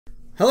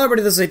Hello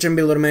everybody, this is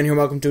Hmblittleman here,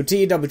 welcome to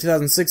TEW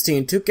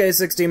 2016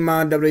 2K16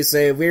 Mod WWE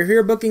Save. We're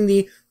here booking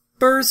the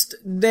first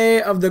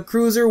day of the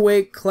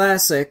Cruiserweight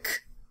Classic.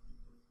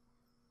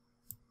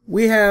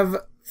 We have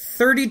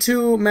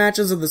 32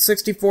 matches of the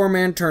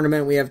 64-man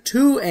tournament. We have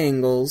 2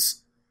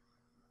 angles.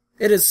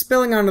 It is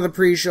spilling onto the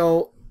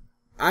pre-show.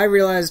 I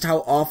realized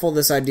how awful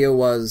this idea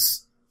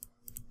was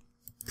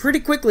pretty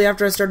quickly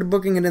after I started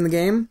booking it in the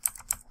game.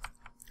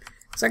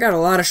 So I got a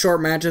lot of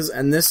short matches,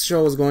 and this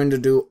show is going to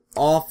do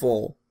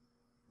awful.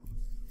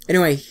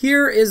 Anyway,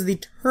 here is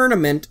the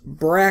tournament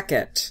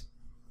bracket.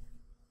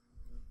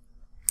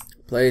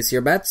 Place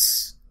your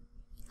bets.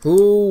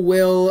 Who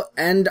will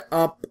end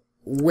up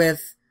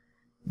with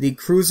the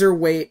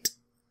Cruiserweight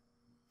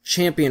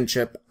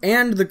Championship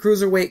and the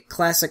Cruiserweight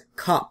Classic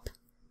Cup?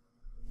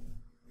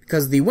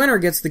 Because the winner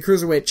gets the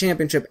Cruiserweight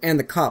Championship and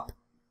the Cup.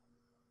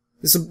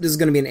 This is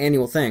going to be an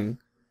annual thing.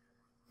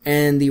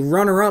 And the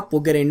runner-up will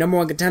get a number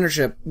 1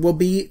 contendership, will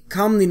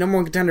become the number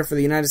 1 contender for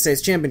the United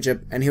States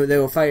Championship, and they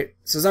will fight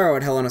Cesaro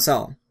at Hell in a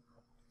Cell.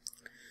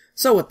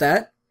 So with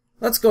that,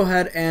 let's go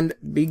ahead and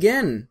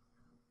begin.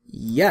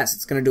 Yes,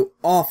 it's going to do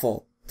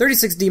awful.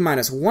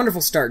 36D-,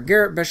 wonderful start.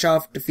 Garrett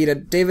Bischoff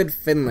defeated David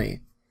Finlay.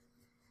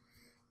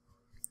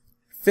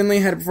 Finlay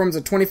had a performance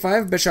of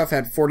 25, Bischoff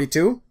had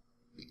 42.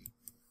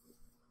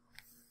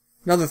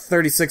 Another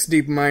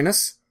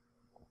 36D-.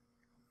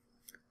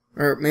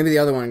 Or maybe the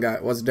other one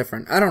was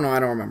different. I don't know, I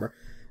don't remember.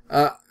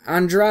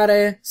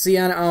 Andrade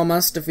Cien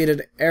Almas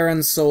defeated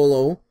Aaron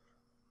Solo.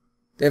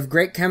 They have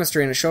great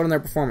chemistry and it showed in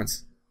their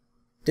performance.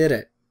 Did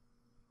it?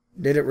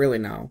 Did it really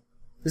now?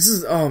 This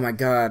is, oh my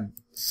god,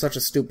 such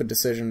a stupid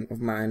decision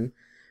of mine.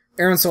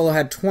 Aaron Solo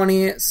had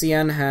 20,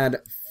 Cien had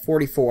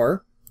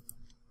 44.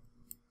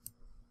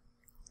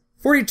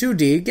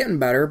 42D, getting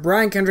better.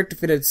 Brian Kendrick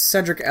defeated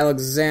Cedric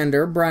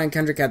Alexander. Brian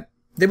Kendrick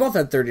they both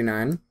had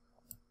 39.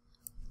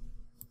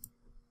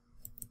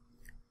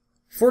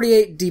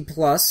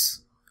 48D+.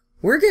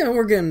 We're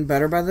getting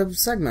better by the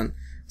segment.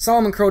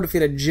 Solomon Crow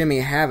defeated Jimmy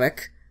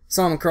Havoc.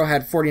 Solomon Crow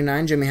had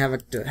 49, Jimmy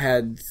Havoc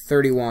had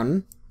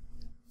 31.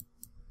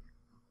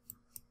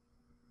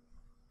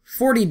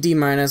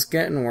 40D-,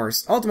 getting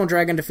worse. Ultimo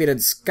Dragon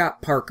defeated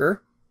Scott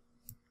Parker.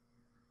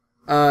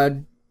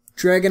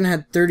 Dragon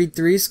had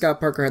 33,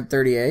 Scott Parker had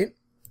 38.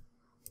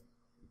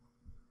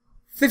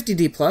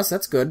 50D+,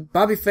 that's good.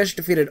 Bobby Fish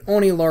defeated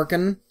Oni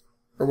Lorcan,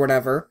 or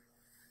whatever.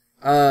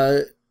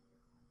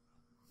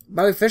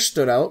 Bobby Fish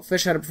stood out.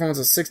 Fish had a performance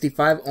of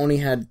 65. Oni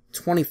had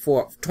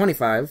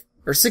 25.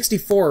 Or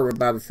 64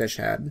 Bobby Fish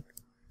had.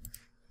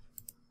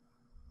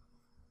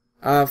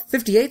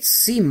 58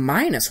 C-.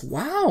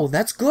 Wow,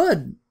 that's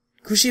good.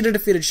 Kushida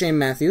defeated Shane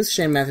Matthews.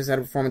 Shane Matthews had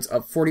a performance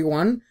of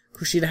 41.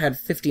 Kushida had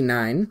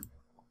 59.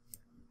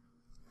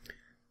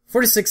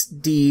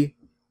 46D.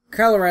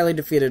 Kyle O'Reilly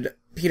defeated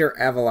Peter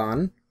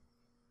Avalon.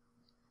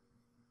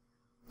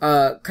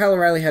 Kyle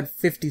O'Reilly had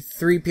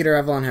 53. Peter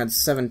Avalon had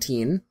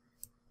 17.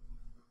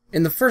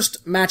 In the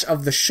first match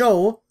of the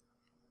show,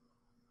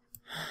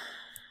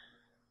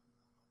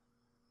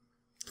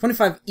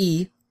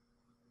 25E.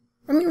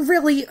 I mean,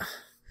 really?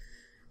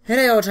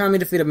 Hideo Itami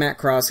defeated Matt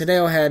Cross.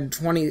 Hideo had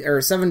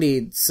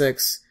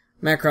 76.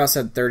 Matt Cross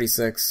had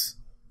 36.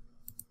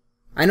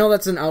 I know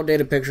that's an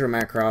outdated picture of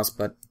Matt Cross,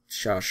 but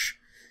shush.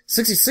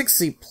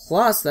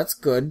 66C+, that's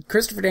good.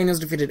 Christopher Daniels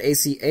defeated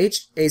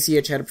ACH.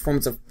 ACH had a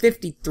performance of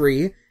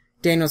 53.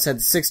 Daniels had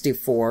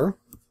 64.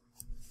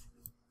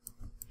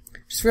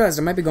 Just realized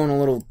I might be going a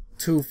little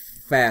too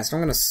fast. I'm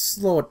going to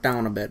slow it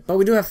down a bit. But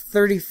we do have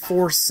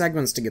 34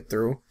 segments to get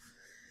through.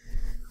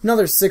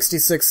 Another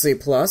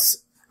 66C+.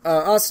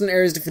 Austin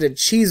Aries defeated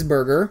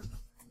Cheeseburger.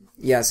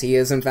 Yes, he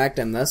is in fact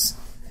in this.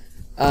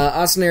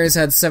 Austin Aries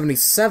had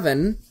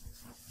 77.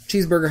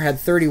 Cheeseburger had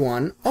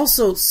 31.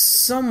 Also,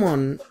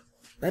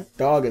 that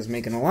dog is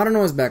making a lot of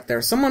noise back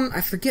there. Someone,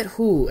 I forget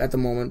who at the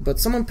moment, but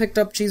someone picked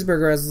up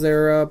Cheeseburger as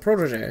their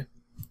protege.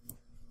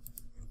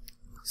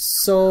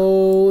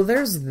 So,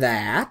 there's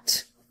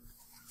that.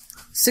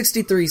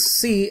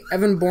 63C,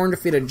 Evan Bourne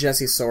defeated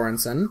Jesse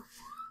Sorensen.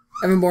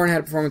 Evan Bourne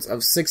had a performance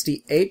of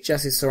 68,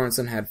 Jesse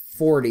Sorensen had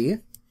 40.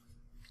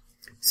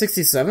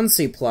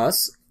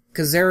 67C+,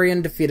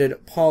 Kazarian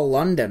defeated Paul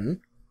London.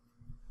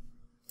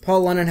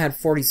 Paul London had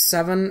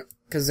 47,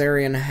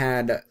 Kazarian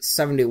had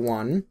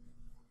 71.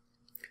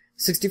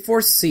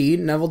 64C,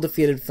 Neville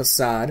defeated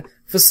Facade.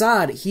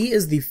 Facade, he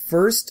is the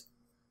first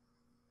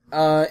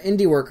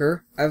indie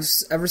worker I've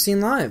ever seen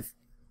live.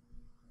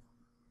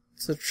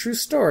 It's a true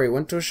story.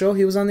 Went to a show,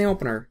 he was on the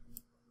opener.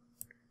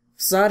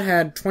 Facade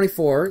had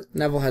 24,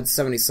 Neville had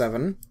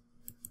 77.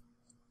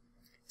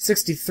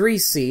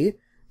 63C,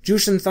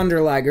 Jushin Thunder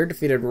Liger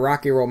defeated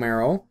Rocky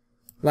Romero.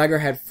 Liger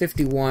had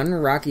 51,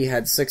 Rocky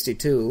had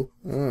 62.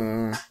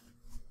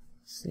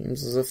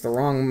 Seems as if the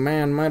wrong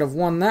man might have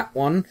won that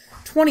one.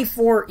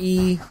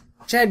 24E,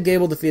 Chad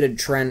Gable defeated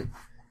Trent.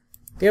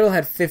 Gable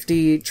had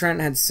 50, Trent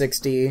had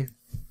 60.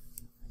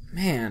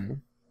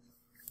 Man.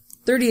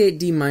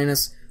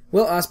 38D-.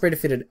 Will Ospreay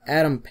defeated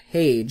Adam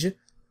Page.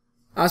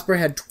 Ospreay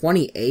had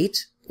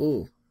 28.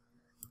 Ooh.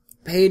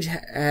 Page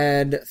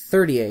had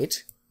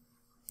 38.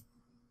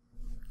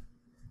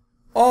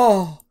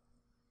 Oh!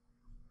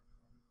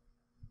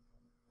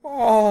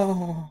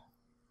 Oh!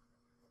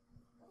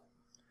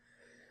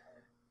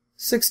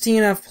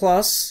 16 F+.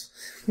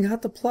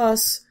 Got the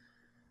plus.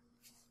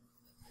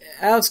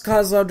 Alex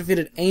Kozlov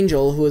defeated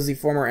Angel, who is the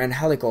former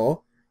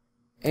Angelico.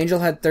 Angel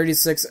had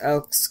 36,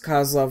 Alex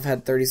Kozlov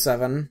had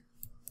 37.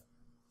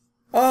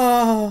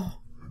 Oh!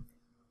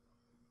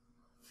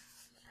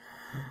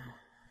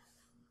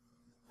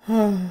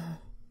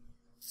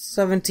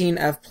 17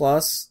 F+.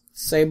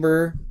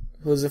 Sabre,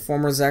 who is a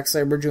former Zack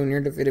Sabre Jr.,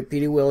 defeated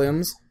Petey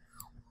Williams.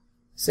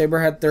 Sabre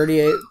had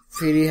 38,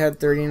 Petey had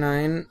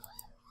 39.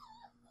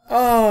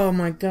 Oh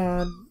my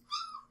god.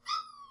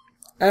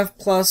 F+.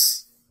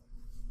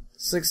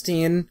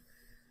 16.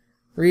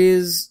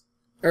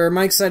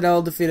 Mike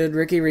Seidel defeated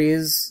Ricky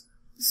Rees.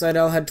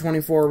 Seidel had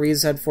 24,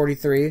 Rees had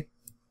 43.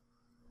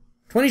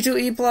 22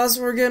 E+,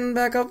 we're getting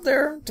back up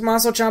there.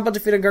 Tommaso Ciampa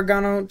defeated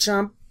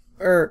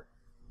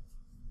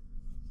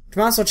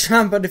Tommaso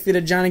Ciampa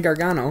defeated Johnny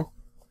Gargano.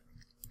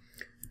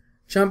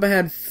 Ciampa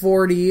had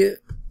 40,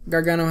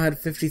 Gargano had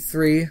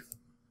 53.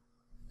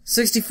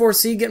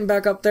 64C getting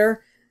back up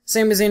there.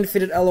 Sami Zayn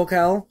defeated El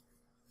Local.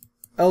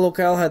 El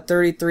Local had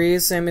 33,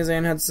 Sami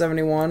Zayn had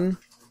 71.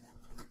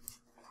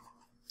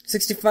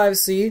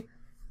 65C,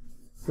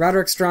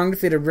 Roderick Strong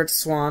defeated Rich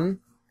Swann.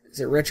 Is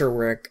it Rich or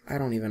Rick? I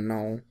don't even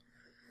know.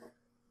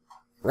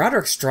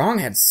 Roderick Strong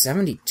had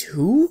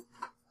 72?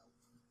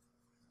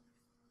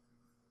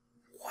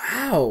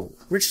 Wow.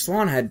 Rich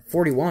Swann had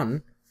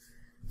 41.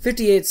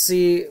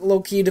 58C,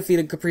 Low-Key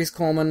defeated Caprice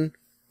Coleman.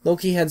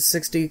 Low-Key had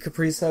 60,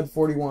 Caprice had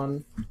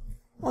 41.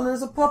 Oh,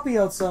 there's a puppy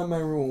outside my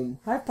room.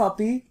 Hi,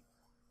 puppy.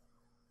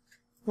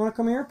 You wanna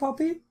come here,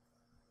 puppy?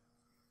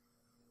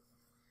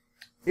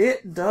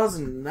 It does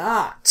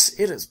not.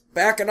 It is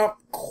backing up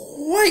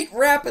quite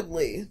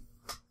rapidly.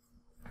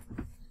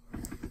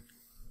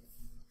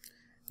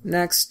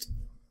 Next,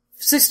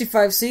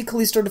 65C,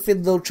 Kalisto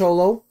defeated Lil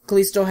Cholo.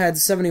 Kalisto had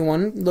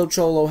 71, Lil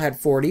Cholo had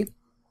 40.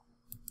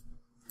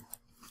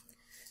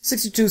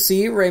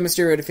 62C, Rey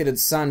Mysterio defeated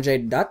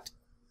Sanjay Dutt.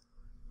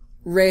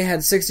 Rey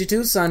had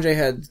 62, Sanjay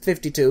had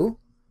 52.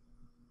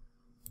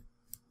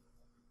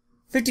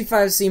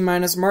 55C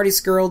minus, Marty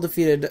Scurll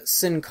defeated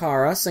Sin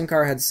Cara. Sin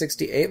Cara had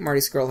 68, Marty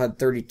Scurll had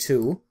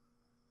 32.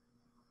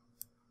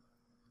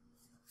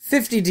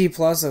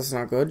 50D+, that's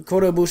not good.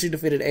 Kota Ibushi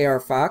defeated AR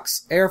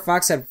Fox. AR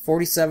Fox had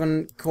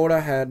 47,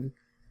 Kota had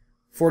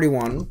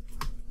 41.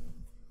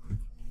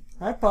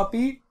 Hi,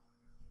 puppy.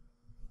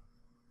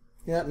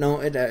 Yeah,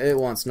 no, it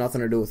wants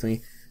nothing to do with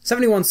me.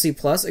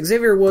 71C+,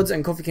 Xavier Woods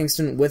and Kofi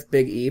Kingston with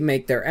Big E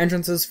make their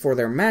entrances for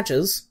their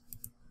matches.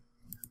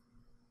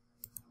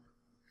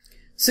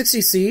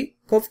 60C,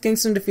 Kofi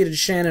Kingston defeated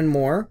Shannon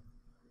Moore,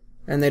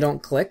 and they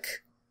don't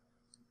click.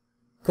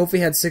 Kofi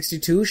had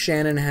 62,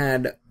 Shannon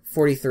had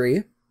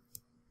 43.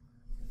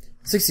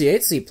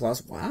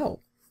 68C+,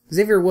 wow.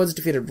 Xavier Woods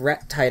defeated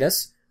Rhett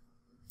Titus.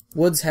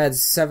 Woods had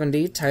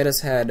 70,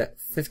 Titus had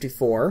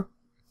 54.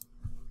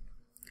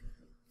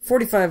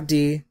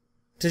 45D,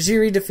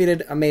 Tajiri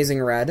defeated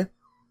Amazing Red.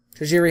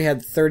 Tajiri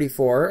had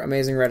 34,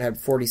 Amazing Red had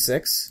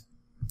 46.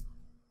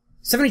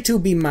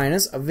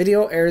 72B-, a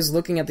video airs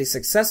looking at the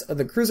success of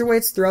the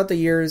Cruiserweights throughout the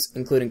years,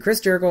 including Chris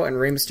Jericho and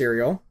Rey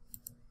Mysterio.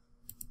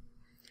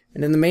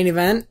 And in the main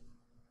event,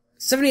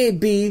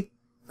 78B,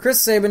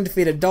 Chris Sabin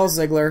defeated Dolph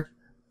Ziggler.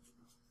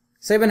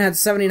 Sabin had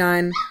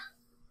 79,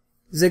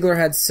 Ziggler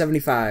had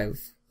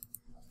 75.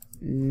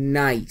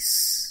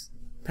 Nice.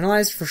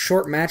 Penalized for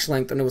short match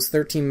length, and it was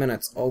 13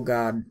 minutes. Oh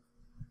god.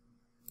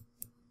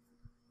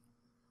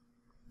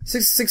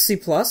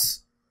 66C+,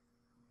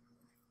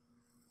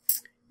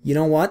 you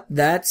know what?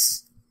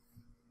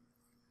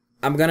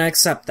 I'm gonna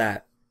accept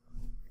that.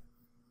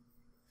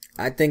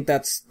 I think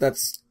that's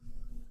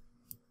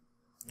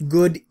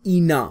good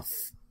enough.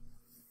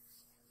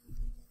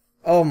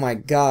 Oh my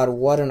god,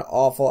 what an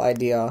awful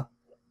idea.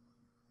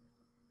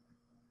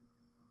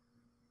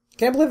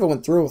 Can't believe I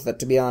went through with it,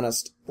 to be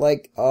honest.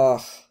 Like,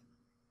 ugh.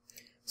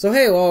 So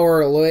hey, while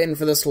we're waiting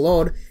for this to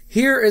load,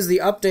 here is the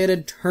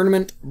updated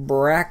tournament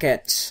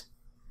bracket.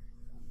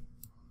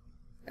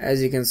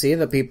 As you can see,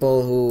 the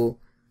people who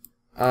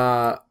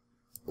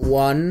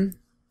won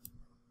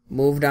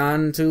moved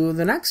on to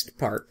the next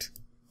part.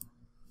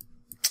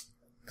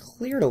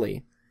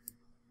 Clearly.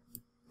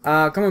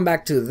 Coming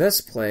back to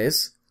this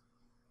place,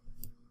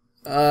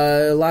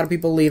 a lot of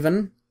people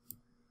leaving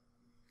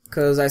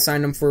because I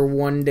signed them for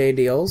one-day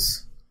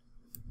deals.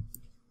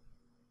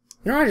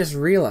 You know what I just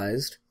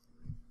realized?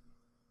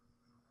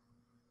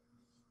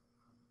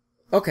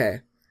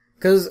 Okay,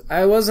 because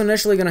I was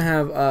initially going to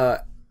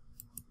have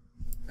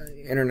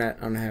internet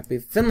unhappy.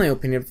 Finlay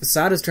opinion,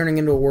 Facade is turning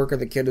into a worker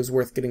the kid is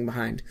worth getting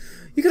behind.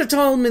 You could have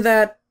told me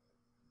that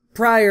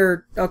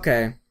prior.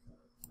 Okay.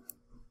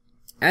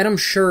 Adam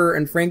Schur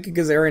and Frankie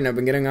Kazarian have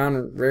been getting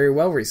on very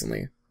well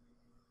recently.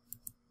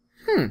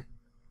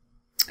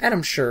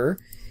 Adam Schur,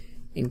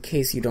 in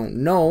case you don't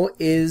know,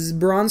 is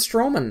Braun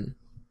Strowman.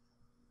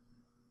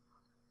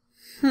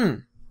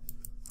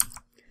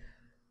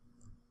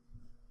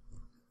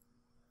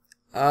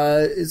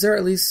 Is there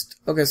at least...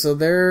 Okay, so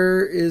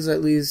there is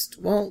at least,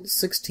 well,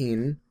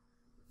 16,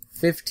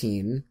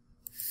 15,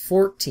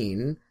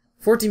 14.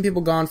 14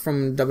 people gone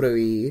from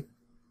WWE.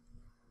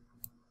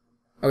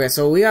 Okay,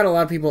 so we got a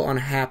lot of people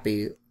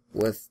unhappy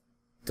with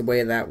the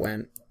way that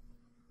went.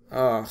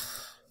 Ugh.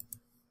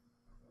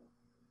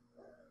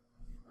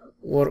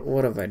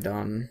 What have I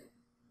done?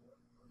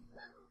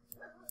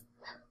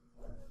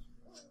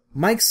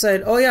 Mike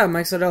said... Oh yeah,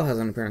 Mike Seidel has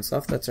an appearance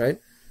left, that's right.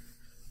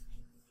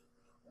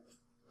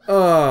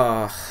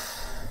 Ugh.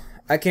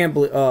 I can't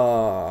believe...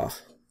 Ugh.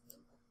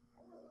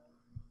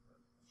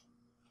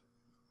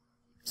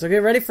 So get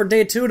ready for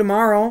day 2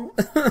 tomorrow.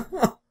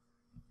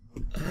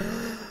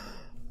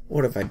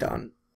 What have I done?